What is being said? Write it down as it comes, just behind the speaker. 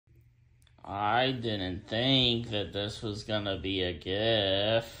I didn't think that this was gonna be a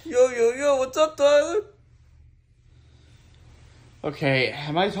GIF. Yo, what's up, Tyler? Okay,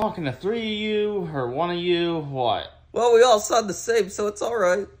 am I talking to three of you or one of you? What? Well, we all sound the same, so it's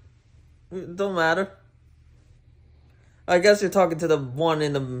alright. It don't matter. I guess you're talking to the one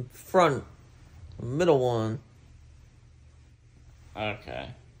in the front, the middle one. Okay.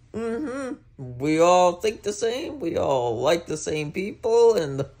 We all think the same, we all like the same people,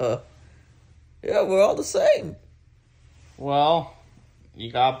 and, yeah, we're all the same. Well,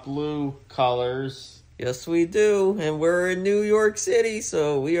 you got blue colors. Yes, we do, and we're in New York City,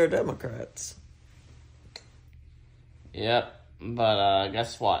 so we are Democrats. Yep, but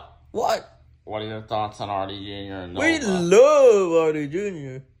guess what? What? What are your thoughts on Artie Jr. and Nova? We love Artie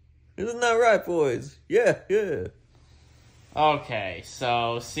Jr. Isn't that right, boys? Yeah. Okay,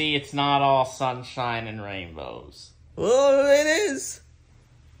 so, see, it's not all sunshine and rainbows. Well, it is.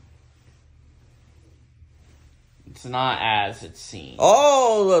 It's not as it seems.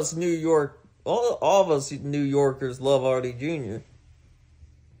 All of us all of us New Yorkers love Artie Jr.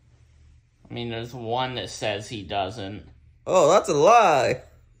 I mean, there's one that says he doesn't. Oh, that's a lie.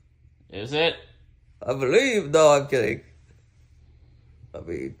 Is it? I believe. No, I'm kidding. I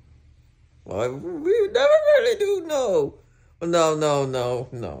mean, well, we never really do know. No.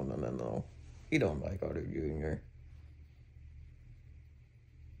 He don't like Artie Jr.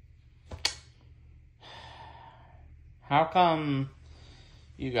 How come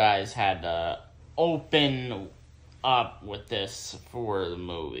you guys had to open up with this for the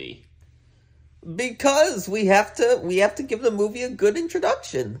movie? Because we have to give the movie a good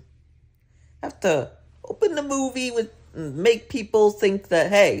introduction. Have to open the movie with, make people think that,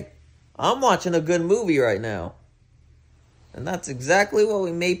 hey, I'm watching a good movie right now. And that's exactly what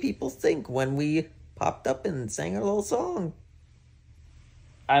we made people think when we popped up and sang our little song.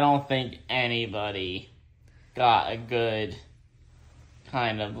 I don't think anybody got a good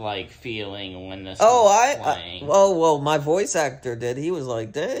kind of like feeling when this was playing. Well, my voice actor did. He was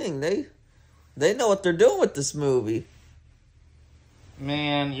like, dang, they know what they're doing with this movie.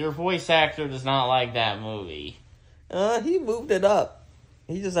 Man, your voice actor does not like that movie. He moved it up.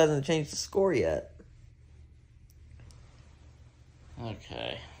 He just hasn't changed the score yet.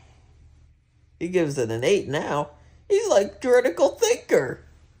 Okay. He gives it an 8 now. He's like critical thinker.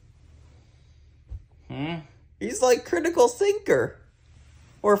 He's like critical thinker.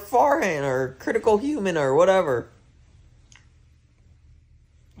 Or Farhan, or critical human, or whatever.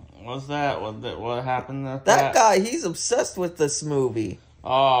 What's that? What happened with that guy, he's obsessed with this movie.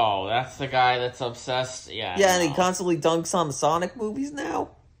 Oh, that's the guy that's obsessed? Yeah, and he constantly dunks on the Sonic movies now?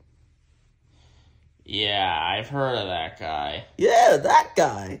 Yeah, I've heard of that guy. Yeah, that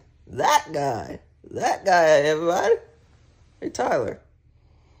guy, everybody. Hey, Tyler.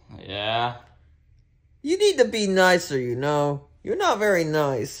 Yeah? You need to be nicer, you know. You're not very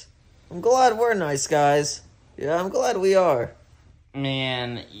nice. I'm glad we're nice guys. Yeah, I'm glad we are.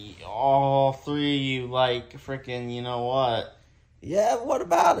 Man, all three of you like freaking, you know what? Yeah, what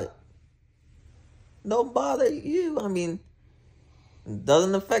about it? Don't bother you. I mean, it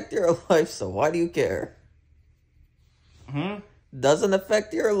doesn't affect your life, so why do you care? Doesn't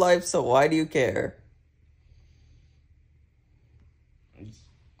affect your life, so why do you care?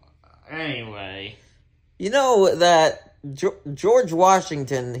 Anyway. You know that George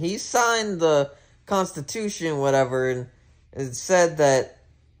Washington, he signed the Constitution, whatever, and it said that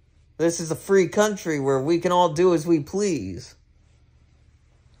this is a free country where we can all do as we please.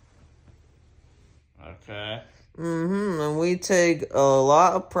 Okay. And we take a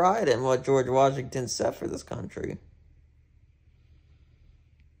lot of pride in what George Washington said for this country.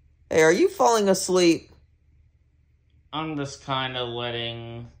 Hey, are you falling asleep? I'm just kind of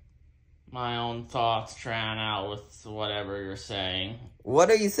letting my own thoughts drown out with whatever you're saying. What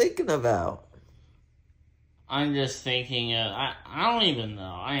are you thinking about? I'm just thinking I don't even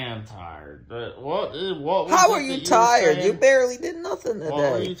know. I am tired. But what was How are you tired? You barely did nothing today.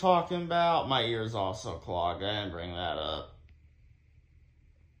 What were you talking about? My ear's also clogged. I didn't bring that up.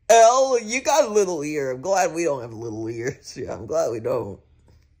 Hell, you got a little ear. I'm glad we don't have little ears. Yeah, I'm glad we don't.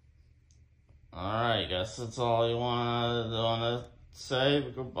 Alright, guess that's all you wanna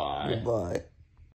say. Goodbye. Goodbye.